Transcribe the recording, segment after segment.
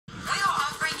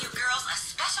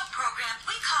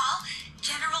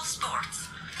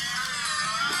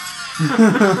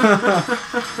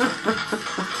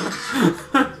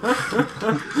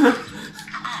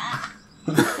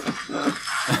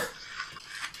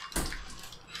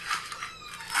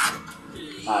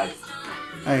Hi.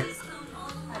 Hey.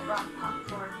 I brought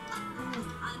popcorn.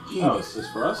 Oh, is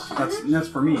this for us? That's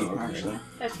for me, actually.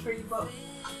 That's for you both.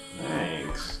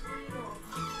 Thanks.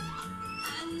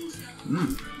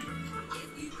 Mmm.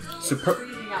 It's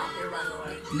freezing out here, by the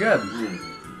way. Good.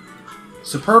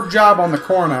 Superb job on the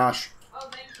corn hash. Oh,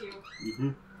 thank you.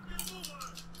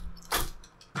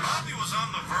 Bobby was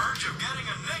on the verge of getting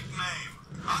a nickname.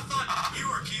 I thought you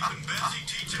were keeping busy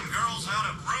teaching girls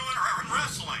how to ruin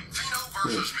wrestling. Fino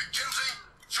versus McKenzie.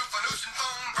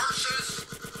 Supernucenthone versus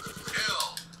Hill.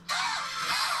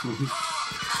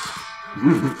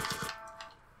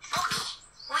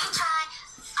 We try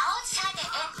outside the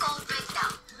egg gold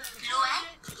breakdown. Luan,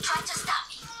 try to stop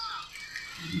me.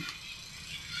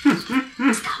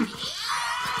 Stop me.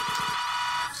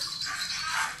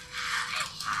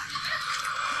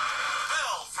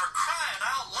 Bill, for crying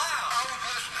out loud.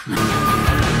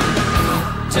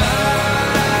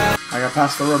 I got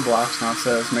past the roadblocks. Now it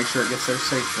says make sure it gets there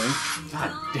safely.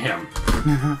 God damn.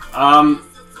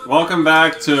 Welcome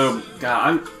back to...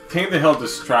 God, King of the Hill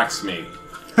distracts me.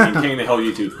 And King of the Hill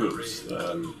YouTube poops.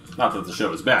 Not that the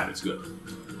show is bad, it's good.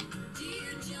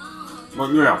 But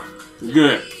yeah, it's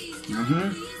good.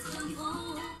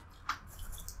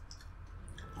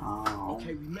 Oh.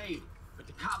 Okay, we made it. But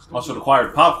the cops Also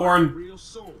acquired popcorn, real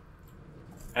soon.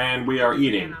 and we are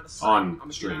eating on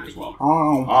stream as well.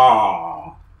 Oh.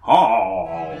 Oh.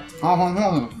 Oh.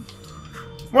 Oh.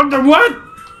 What the what?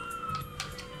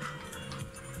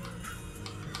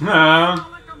 Nah.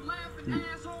 Like I'm laughing,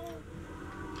 asshole.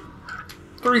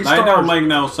 3 stars. That don't make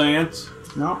no sense.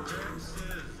 Nope.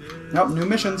 Nope, new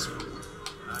missions.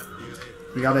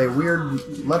 We got a weird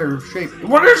letter shape.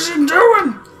 What is he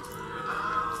doing?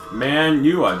 Man,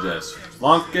 you are just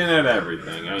flunking at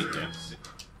everything, ain't you?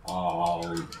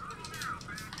 Oh.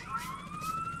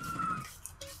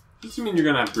 Does it mean you're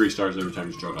gonna have 3 stars every time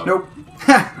you stroke up? Nope.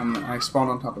 I spawned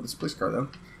on top of this police car, though.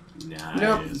 Nice.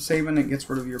 Nope. Saving it gets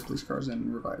rid of your police cars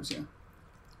and revives you.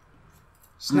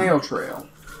 Snail trail.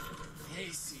 Hey,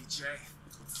 CJ.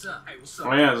 What's up? Hey, what's up?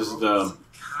 Oh yeah, this is the...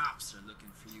 Cops are looking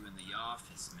for you in the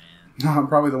office, man.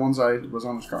 Probably the ones I was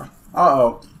on this car.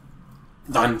 Uh-oh.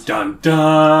 Dun dun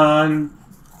dun!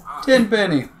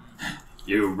 Tenpenny.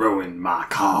 You ruined my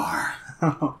car.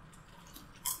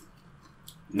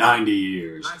 90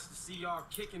 years. Nice to see y'all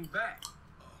kicking back.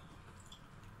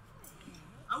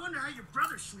 I wonder how your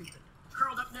brother's sleeping.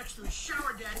 Curled up next to his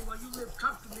shower daddy while you live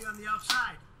comfortably on the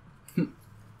outside.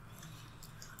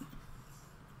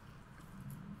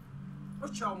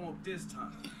 What y'all want this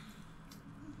time?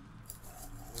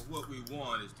 Well, what we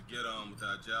want is to get on with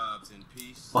our jobs in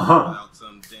peace Uh-huh. without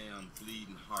some damn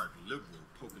bleeding heart liberal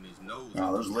poking his nose Oh,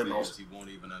 up those his liberals. ass he won't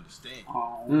even understand.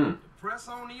 Mm. The press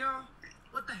on y'all?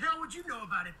 What the hell would you know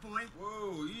about it, boy?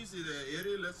 Whoa, easy there,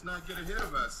 Eddie. Let's not get ahead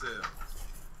of ourselves.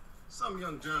 Some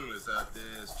young journalist out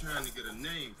there is trying to get a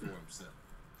name for himself.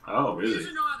 Oh, He really?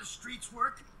 doesn't know how the streets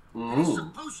work. He's Mm.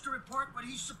 supposed to report what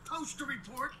he's supposed to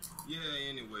report. Yeah,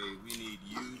 anyway, we need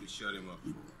you to shut him up for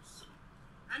us.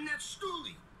 And that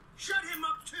Stooley. Shut him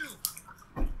up, too.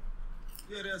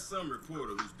 Yeah, there's some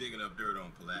reporter who's digging up dirt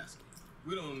on Pulaski.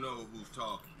 We don't know who's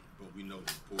talking, but we know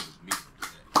the reporter's meeting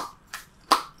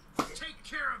today. Take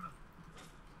care of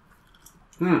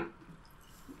him.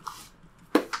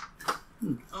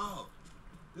 Oh,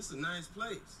 this is a nice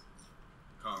place.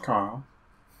 Carl. Carl.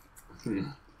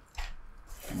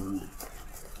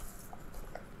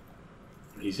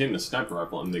 He's hitting the sniper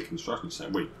rifle in the construction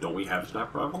site. Wait, don't we have a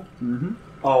sniper rifle? Mm-hmm.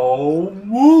 Oh,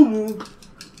 woo.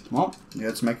 Well, yeah,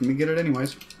 it's making me get it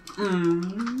anyways.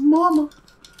 Mama.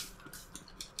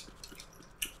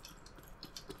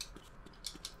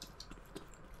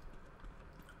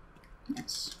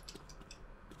 Nice.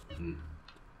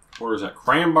 Orders at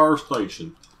Cranbar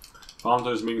Station.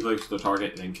 Volunteers immediately to the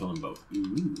target and then kill them both.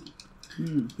 Ooh.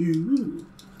 Ooh.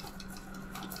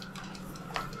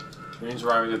 Train's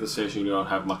arriving at the station. You don't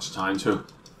have much time to.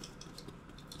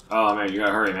 Oh man, you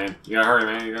gotta hurry, man. You gotta hurry,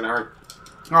 man. You gotta hurry.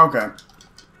 Okay.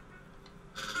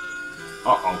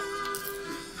 Uh-oh.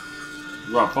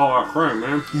 You gotta follow that crane,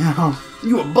 man. Yeah.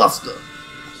 You a buster.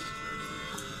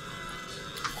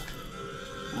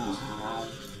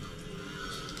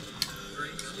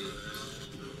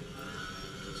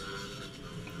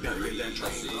 Gotta get that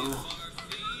train, bro.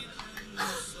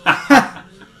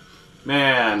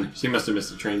 Man, she must have missed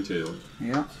the train too.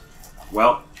 Yeah.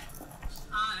 Well,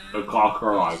 the clock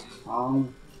arrived.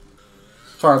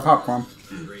 Sorry, popcorn.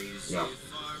 Yeah.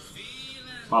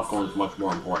 Popcorn's much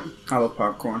more important. I love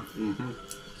popcorn. Mm-hmm.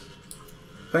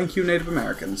 Thank you, Native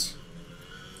Americans.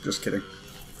 Just kidding.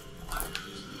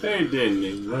 They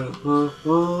didn't.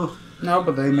 No,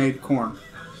 but they made corn.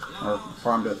 Or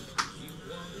farmed it.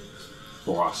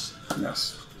 For us.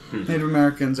 Yes. Native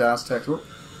Americans, Aztecs.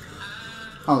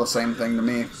 All the same thing to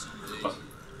me.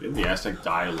 Didn't the Aztecs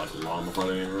die like long before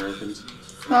the Native Americans?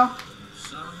 No.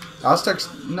 Aztecs,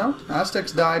 no.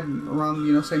 Aztecs died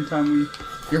around, same time we...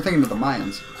 You're thinking of the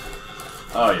Mayans.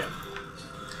 Oh, yeah.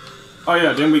 Oh,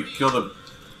 yeah, didn't we kill the...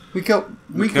 We killed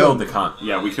we killed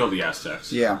the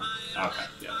Aztecs. Yeah. Okay,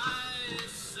 yeah.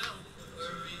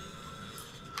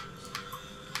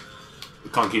 The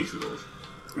Conquistadors.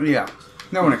 Yeah.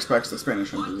 No one expects the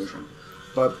Spanish Inquisition.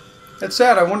 But it's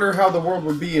sad. I wonder how the world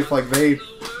would be if, like, they...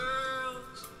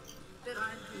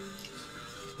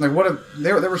 Like, what if...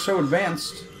 They were so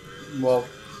advanced... Well...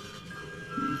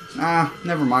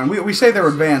 never mind. We say they're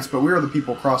advanced, but we were the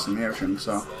people crossing the ocean,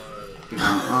 so...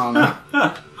 yeah.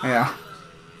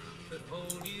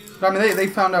 I mean, they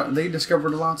found out... They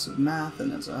discovered lots of math,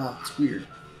 and it's weird.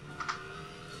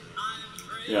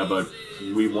 Yeah, but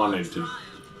we wanted to...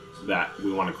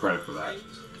 We wanted credit for that.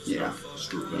 Yeah. So,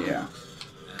 screw them. Yeah.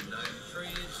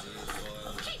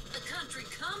 Keep the country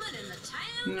coming in the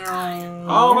town. No.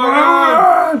 Oh my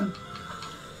god!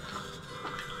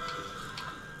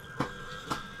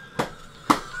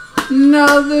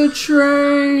 Another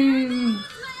train!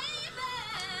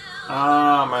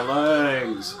 Ah, my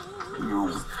legs. No.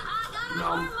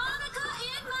 No.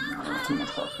 No, too much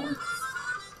popcorn.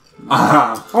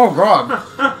 Ah. Oh god!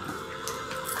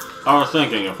 I was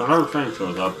thinking, if another train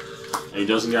shows up, and he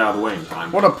doesn't get out of the way in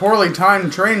time. What a poorly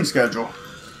timed train schedule.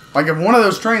 Like, if one of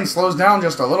those trains slows down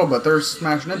just a little bit, they're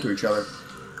smashing into each other.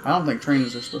 I don't think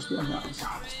trains are supposed to be like that.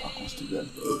 God, this popcorn's too good.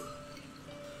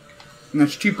 And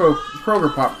it's cheapo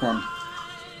Kroger popcorn.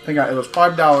 I think it was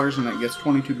 $5 and it gets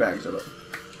 22 bags of it.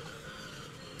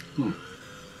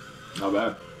 Not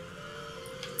bad.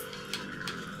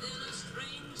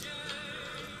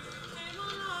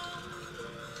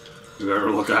 You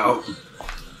better look out.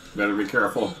 Better be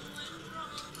careful.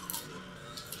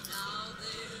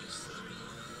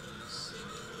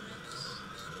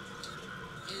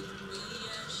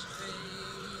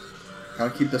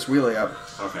 Gotta keep this wheelie up.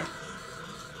 Okay.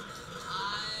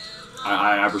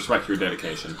 I respect your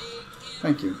dedication.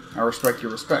 Thank you. I respect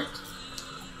your respect.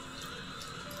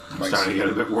 I'm starting to get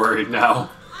a bit worried now.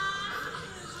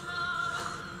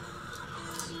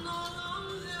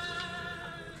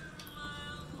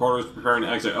 Porter's preparing to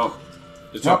exit. Oh,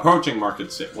 it's approaching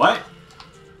Market City. What?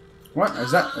 What?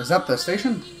 Is that the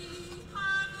station?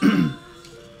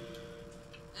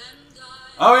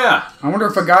 Oh yeah. I wonder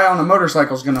if a guy on a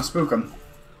motorcycle is gonna spook him.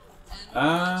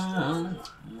 I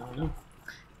don't know.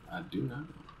 I do not know.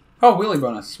 Oh, wheelie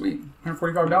bonus. Sweet.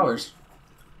 $145.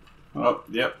 Oh,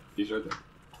 yep. He's right there.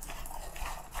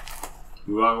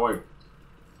 Move out of the way.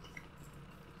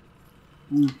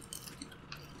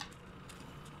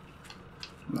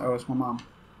 Oh, it's my mom.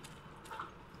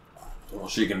 Well,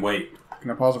 she can wait.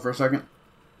 Can I pause it for a second?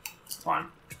 It's fine.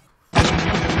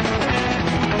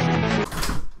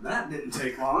 That didn't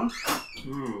take long.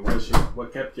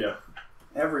 What kept you?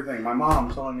 Everything. My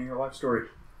mom telling me her life story.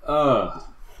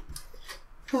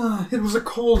 It It was a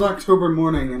cold October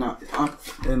morning in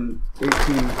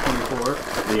 1824.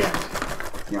 The end.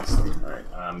 Yes. Alright,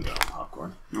 I'm going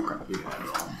popcorn. Okay. You can have it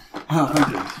all. Oh, thank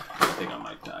you. I think I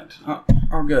might die.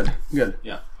 Oh, good. Good.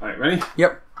 Yeah. Alright, ready?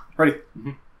 Yep. Ready.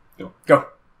 Go. Go.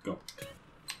 Go.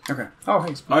 Okay. Oh,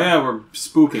 hey. Oh yeah, we're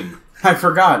spooking. I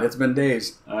forgot. It's been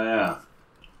days. Oh yeah.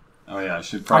 Oh yeah, I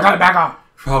should I probably... gotta back off.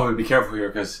 Probably be careful here,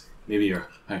 because maybe you're...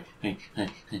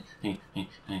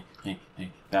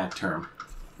 That term.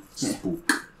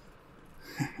 Spook.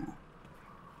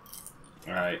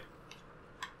 Alright.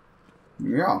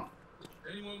 Yeah.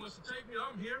 Anyone wants to take me?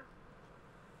 I'm here.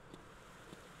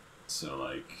 So,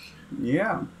 like...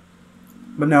 Yeah.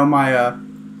 But no, my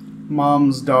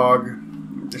mom's dog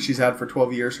that she's had for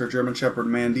 12 years, her German Shepherd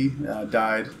Mandy,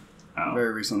 died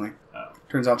very recently. Oh.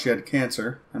 Turns out she had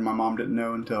cancer, and my mom didn't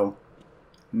know until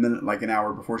an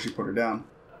hour before she put her down.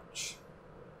 Ouch.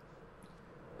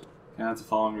 Gonna have to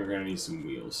follow him, you're gonna need some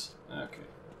wheels. Okay.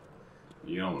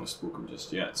 You don't want to spook him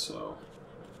just yet, so...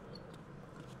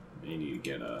 You need to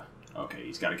get a... Okay,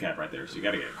 he's got a cab right there, so you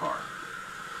gotta get a car.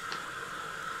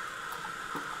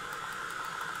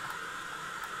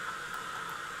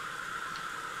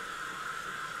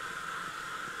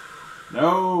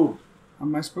 No! How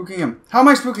am I spooking him? How am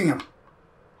I spooking him?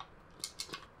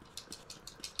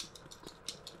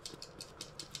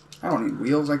 I don't need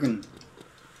wheels, I can...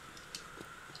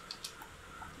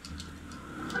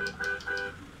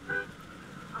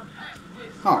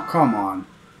 Oh, come on.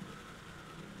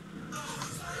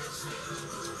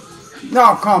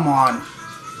 No, come on.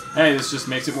 Hey, this just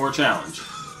makes it more challenge.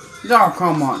 No,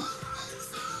 come on.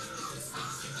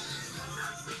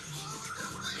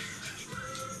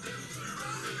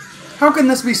 How can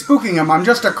this be spooking him? I'm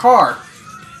just a car.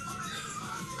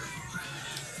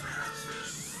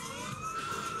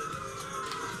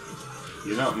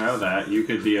 You don't know that. You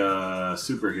could be a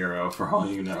superhero for all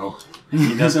you know.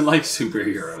 He doesn't like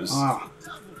superheroes. Oh.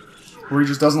 Or he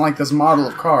just doesn't like this model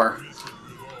of car.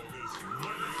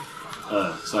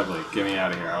 It's ugly. Get me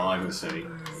out of here. I don't like this city.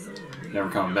 Never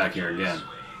coming back here again.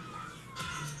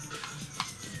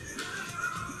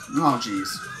 Oh, jeez.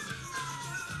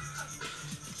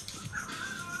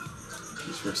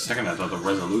 Just for a second, I thought the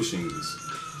resolution was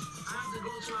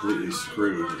completely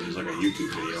screwed. It was like a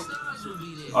YouTube video.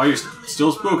 Oh, you're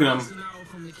still spooking him.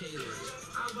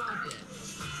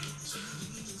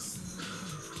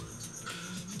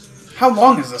 How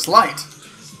long is this light?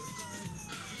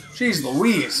 Jeez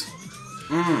Louise.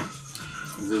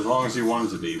 It's as long as you want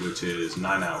it to be, which is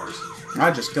 9 hours.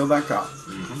 I just killed that cop.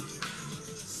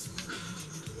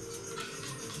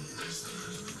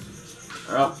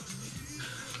 Well,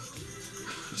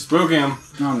 you're spooking him.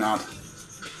 No, I'm not.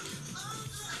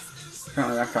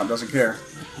 Apparently that cop doesn't care.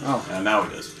 Oh. And now he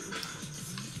does.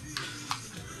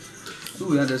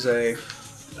 Ooh, that is a...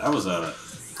 That was a...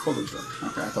 clothing store.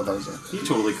 Okay, I thought that was a... He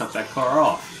totally cut that car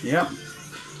off. Yep.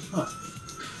 Huh.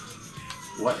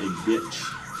 What a bitch.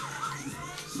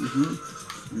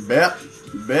 Bet.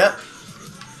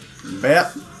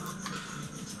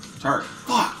 Tart.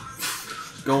 Fuck.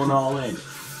 Going all in.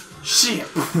 Shit.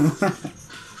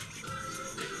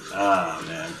 Ah,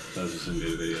 man. Those are some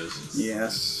good videos.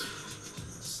 Yes.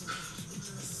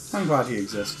 I'm glad he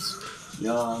exists.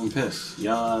 Young piss.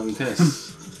 Young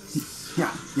piss.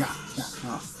 Yeah.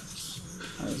 Oh.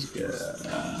 That was good.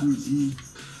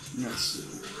 Let's see.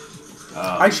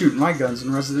 I shoot my guns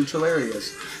in residential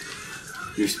areas.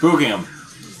 You're spooking him.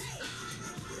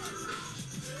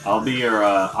 I'll be your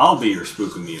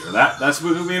spookometer. That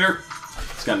spookometer,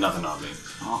 it's got nothing on me.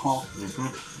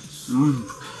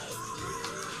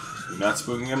 You're not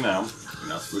spooking him now.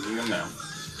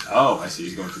 Oh, I see.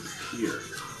 He's going through here.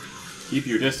 Keep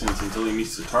your distance until he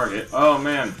meets the target. Oh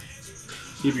man.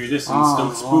 Keep your distance.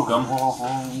 Don't spook him.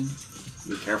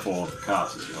 Be careful of the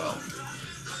cops as well.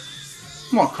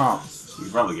 What cop? You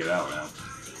can probably get out now.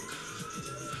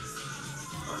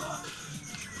 Or not.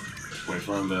 Wait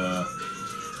for him to...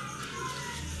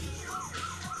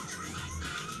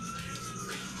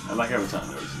 I like every time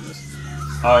noticing this.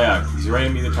 Oh yeah, he's ready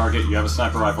to meet the target. You have a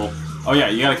sniper rifle. Oh yeah,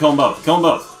 you gotta kill them both. Kill them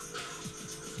both.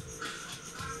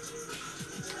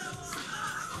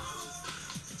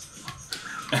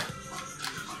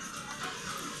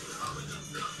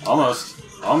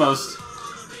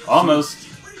 Almost.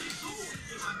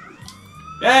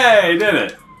 Yay, did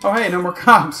it. Oh hey, no more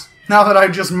cops. Now that I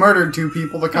just murdered 2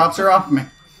 people, the cops are off me.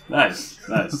 Nice.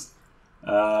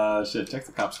 Shit, check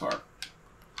the cop's car.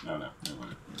 Oh no, never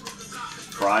mind.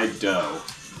 Fried dough.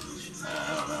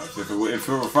 I don't know. If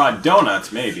it were fried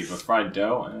donuts, maybe, but fried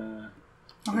dough,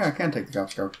 Okay, I can take the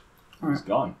cop's car. Alright. It's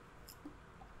gone.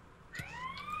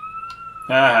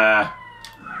 Haha.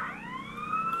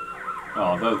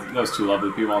 Oh, those 2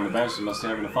 lovely people on the bench must be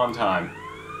having a fun time.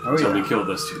 Oh, Until yeah. we killed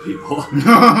those 2 people.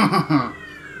 Alright.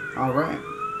 Alright.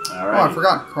 Oh, I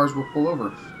forgot. Cars will pull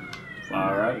over.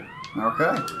 Alright.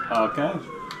 Okay. Okay.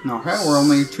 Okay, we're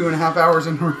only 2.5 hours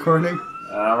into recording.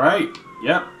 Alright.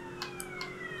 Yep.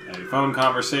 A phone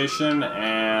conversation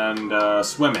and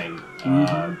swimming.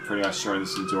 Pretty much turned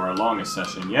this into our longest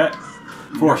session yet.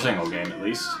 For a single game, at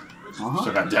least.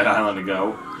 Still got Dead Island to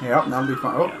go. Yep, that'll be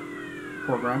fun. Oh, Yeah.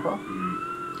 Poor Grandpa.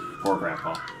 Poor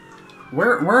Grandpa.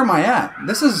 Where am I at?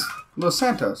 This is Los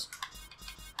Santos.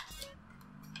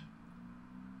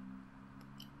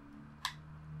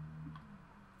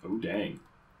 Oh, dang.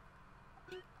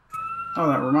 Oh,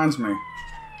 that reminds me.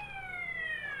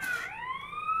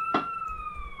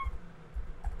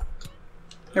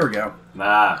 Here we go.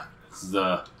 Nah. This is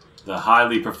the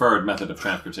highly preferred method of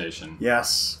transportation.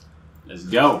 Yes. Let's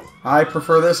go. I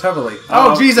prefer this heavily.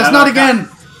 Oh, Oh, Jesus, that not other again!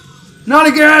 Not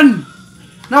again!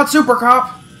 Not Super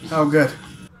Cop! Oh, good.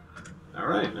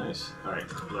 Alright, nice. Alright,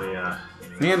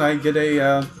 And I get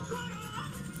a,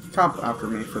 cop after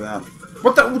me for that.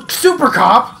 What the? Super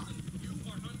Cop?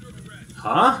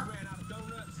 Huh?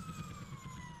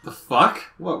 The fuck?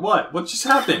 What? What just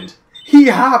happened? He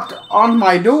hopped on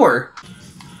my door.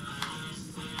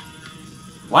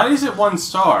 Why is it 1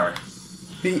 star?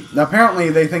 Apparently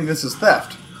they think this is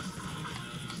theft.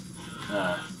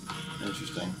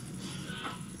 Interesting.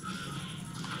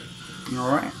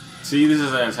 Alright. See, this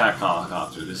is an attack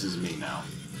helicopter. This is me now.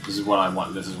 This is what I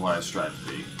want. This is what I strive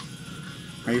to be.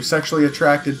 Are you sexually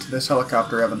attracted to this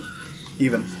helicopter, Evan?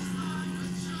 Even.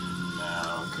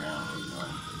 No, okay.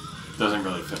 Doesn't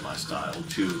really fit my style.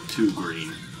 Too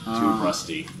green. Too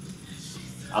rusty.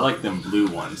 I like them blue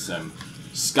ones. Them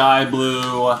sky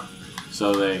blue,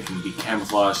 so they can be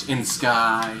camouflaged in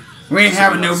sky. We ain't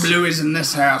having no blueies in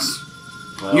this house.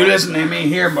 Well, You listen to me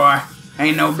here, boy.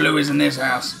 Ain't no blueies in this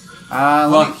house.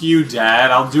 Fuck you,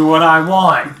 Dad. I'll do what I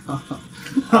want.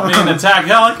 I'll be an attack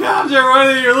helicopter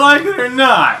whether you like it or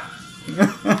not.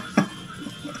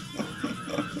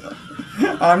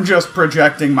 I'm just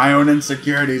projecting my own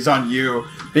insecurities on you,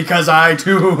 because I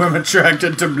too am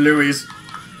attracted to blueies.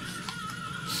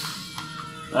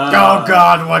 Oh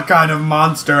God, what kind of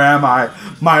monster am I?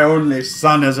 My only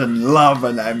son is in love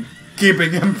and I'm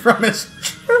keeping him from his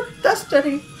true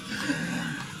destiny.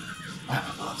 I'm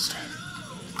a monster.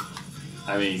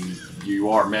 I mean, you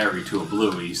are married to a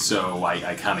bluey, so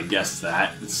I kind of guessed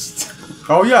that.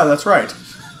 Oh yeah, that's right.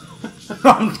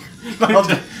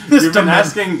 You've been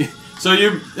asking... So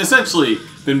you've essentially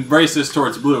been racist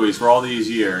towards blueies for all these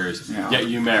years, yet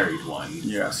you married one.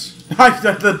 Yes.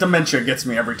 The dementia gets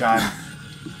me every time.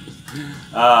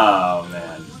 Oh,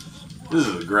 man. This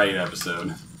is a great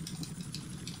episode.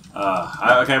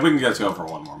 Okay, we can just go for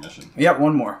one more mission. Yep,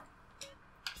 one more.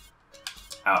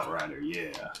 Outrider,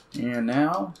 yeah. And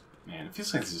now... Man, it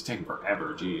feels like this is taking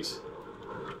forever, jeez.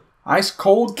 Ice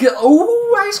Cold Kill...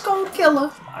 Ooh, Ice Cold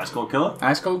Killer. Ice Cold Killer?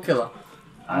 Ice Cold Killer.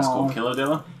 Ice Cold Killer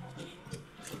Dilla?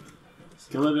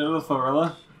 Killer Dilla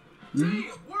Farilla? Damn,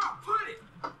 where I put it?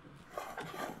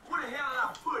 Where the hell did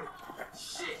I put it?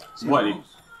 Shit. What? You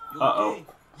Uh-oh. okay?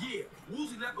 Yeah,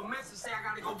 Woozy left a message saying I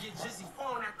gotta go get Jizzy's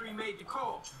phone after he made the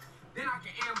call. Then I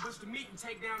can ambush the meet and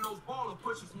take down those baller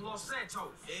pushers from Los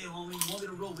Santos. Hey, homie, you want me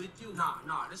to roll with you?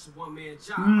 Nah, this is a one-man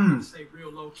job. I gotta stay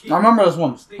real low-key. I remember this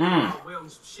one. Thinking about welding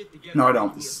some shit together. No, I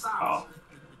don't. Oh.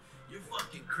 You're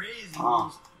fucking crazy, Ah.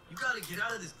 Moose. You gotta get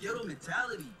out of this ghetto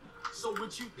mentality. So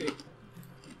what you think?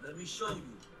 Let me show you.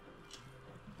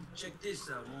 Check this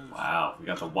out, Moose. Wow, we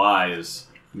got the wise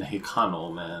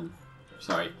Mexicano, man.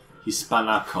 Sorry,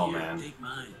 Hispanaco, Here, man. take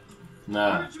mine.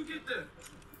 Nah. Where did you get that?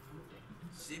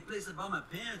 Same place I bought my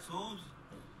pants, Holmes.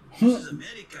 This is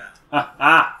America. Ha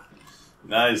ha!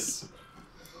 Nice.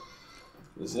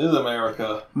 This is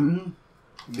America. Mm-hmm.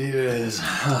 It is.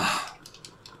 Why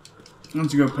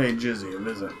don't you go pay Jizzy a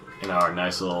visit? In our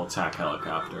nice little attack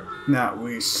helicopter. Now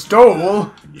we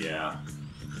stole. Yeah.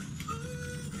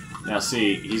 Now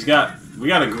see, we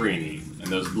got a greenie, and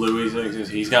those blueies,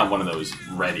 he's got one of those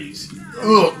reddies.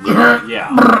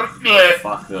 Yeah.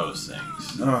 Fuck those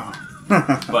things. Oh.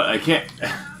 But I can't...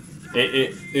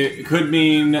 It could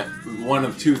mean one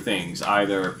of two things.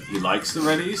 Either he likes the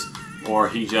reddies, or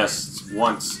he just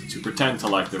wants to pretend to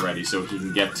like the reddies so he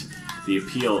can get the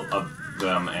appeal of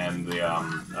them and the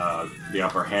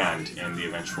upper hand in the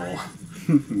eventual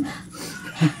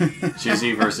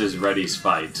Jizzy versus Reddy's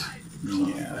fight.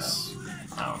 Yes.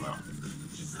 I don't know.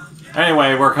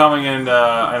 Anyway, we're coming in a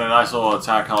nice little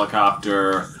attack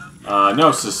helicopter.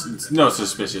 No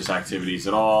suspicious activities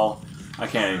at all. I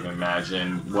can't even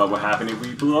imagine what would happen if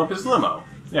we blew up his limo.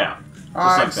 Yeah, just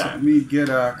like that. So we get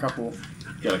a couple.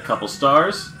 Get a couple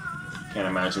stars. Can't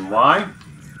imagine why.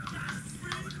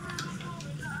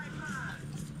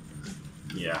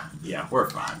 Yeah, we're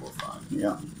fine.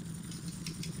 Yeah.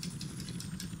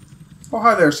 Oh,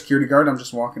 hi there, security guard. I'm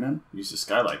just walking in. Use the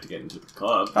skylight to get into the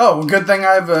club. Oh, well, good thing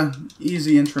I have an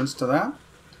easy entrance to that.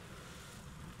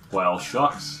 Well,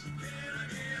 shucks.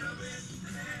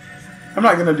 I'm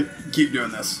not gonna keep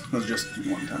doing this. It was just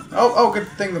one time. Oh, good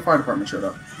thing the fire department showed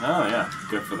up. Oh, yeah,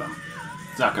 good for them.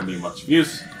 It's not going to be much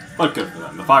use, but good for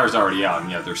them. The fire's already out, and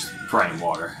yet they're spraying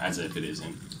water, as if it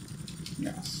isn't.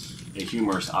 Yes. A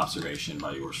humorous observation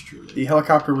by yours truly. The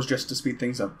helicopter was just to speed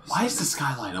things up. Why is the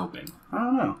skylight open? I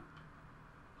don't know.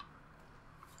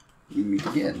 You meet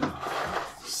again.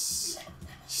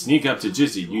 Sneak up to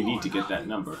Jizzy. You need to get that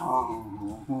number.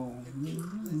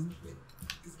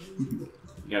 You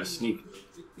gotta sneak.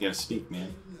 You gotta sneak,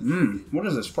 man. What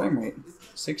is this frame rate?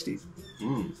 60.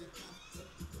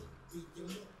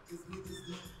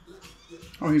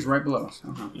 Oh, he's right below us.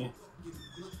 Yeah.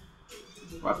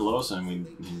 Right below us, and he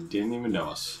didn't even know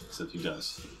us, except he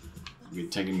does. We're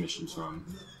taking missions from him.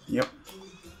 Yep.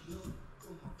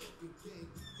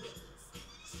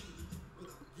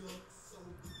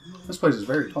 This place is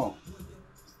very tall.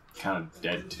 Kind of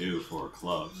dead, too, for a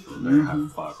club. For a very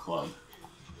high-profile club.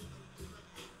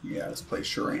 Yeah, this place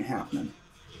sure ain't happening.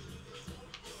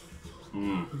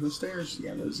 Those stairs?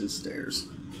 Yeah, those is stairs.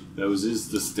 Those is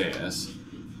the stairs.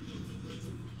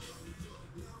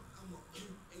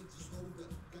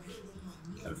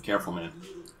 Careful, man.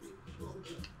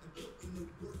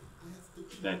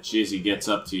 That Jizzy gets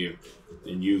up to you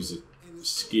and use it.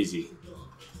 Skizzy.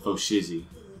 Oh, shizzy.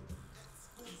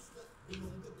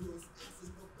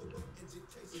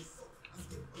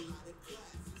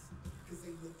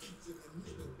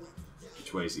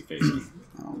 Which way is he facing?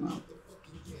 I don't know.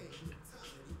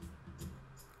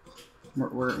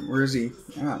 Where is he?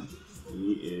 Yeah.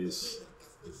 He is...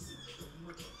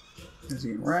 Is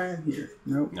he right here?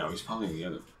 Nope. No, he's probably the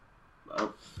other...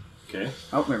 Oh, okay.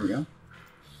 Oh, there we go.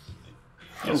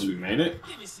 Guess we made it.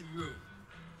 Give me some room.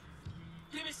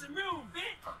 Give me some room,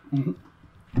 bitch. Mhm.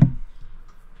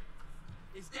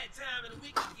 It's that time of the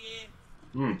week again.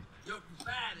 Hmm. Your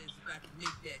provider's about to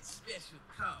make that special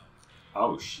call.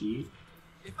 Oh, shit.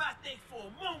 If I think for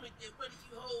a moment that one of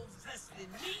you hoes is hustling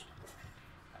me,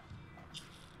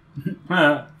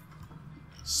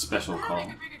 Special We're call.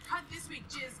 having a bigger cut this week,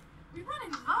 Jizz. We're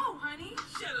running low, honey.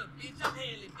 shut up, bitch. I'm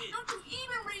handling bitch. Don't you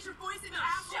even raise your voice at No, the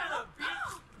asshole. shut up,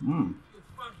 bitch. Hmm. You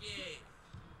funky ass.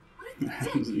 What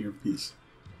That was an earpiece.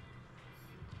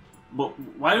 Well,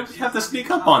 why do we have to sneak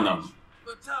up on them?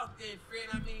 But talk then, friend.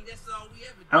 I mean, that's all we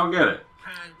ever do. I don't get it.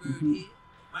 Kind word here,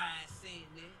 wise saying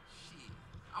that. Shit.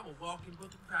 I'm a walking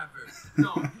book of proverbs.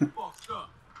 No, you fucked up.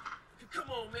 Come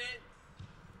on, man.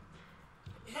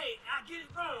 Hey, I get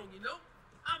it wrong, you know?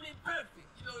 I'm imperfect,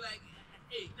 you know, like,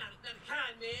 hey, not a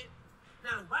kind man,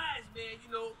 not a wise man,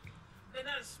 you know, and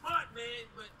not a smart man,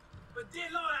 but dear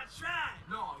Lord, I tried.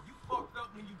 No, you fucked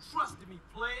up when you trusted me,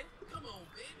 player. Come on,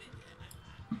 baby.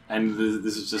 And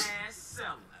this is just... Ass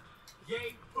seller.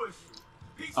 Yay, push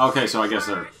you. Piece Okay, of so I guess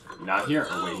they're trash. not here.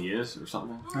 Oh, wait, he is or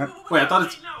something? I- Wait, I thought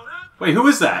it's... No, huh? Wait, who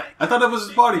is that? I thought it was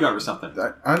his bodyguard or something.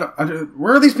 I don't,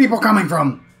 where are these people coming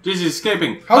from? Jeez, he's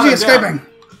escaping. How's he Hunt him down. escaping?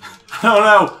 I don't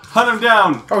know. Hunt him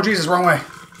down. Oh, Jesus, wrong way.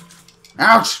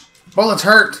 Ouch! Bullets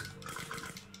hurt.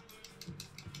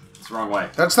 It's the wrong way.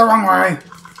 That's the wrong way.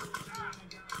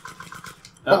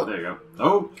 Oh, there you go.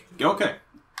 Oh, okay.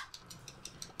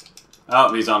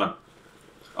 Oh, he's on him.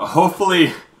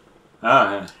 Hopefully...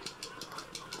 Hunt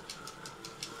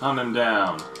him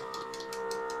down.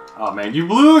 Oh, man, you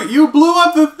blew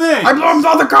up the thing! I blew up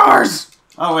all the cars!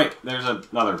 Oh, wait, there's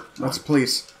another. That's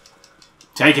police.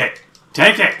 Take it!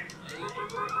 Take it!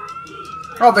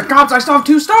 Oh, the cops! I still have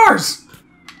 2 stars!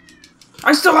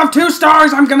 I still have 2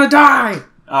 stars! I'm gonna die!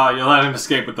 Oh, you let him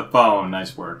escape with the phone.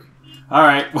 Nice work.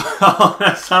 Alright, well,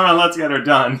 next time on Let's Get Her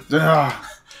Done, Ugh.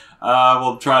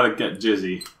 we'll try to get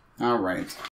Jizzy. Alright.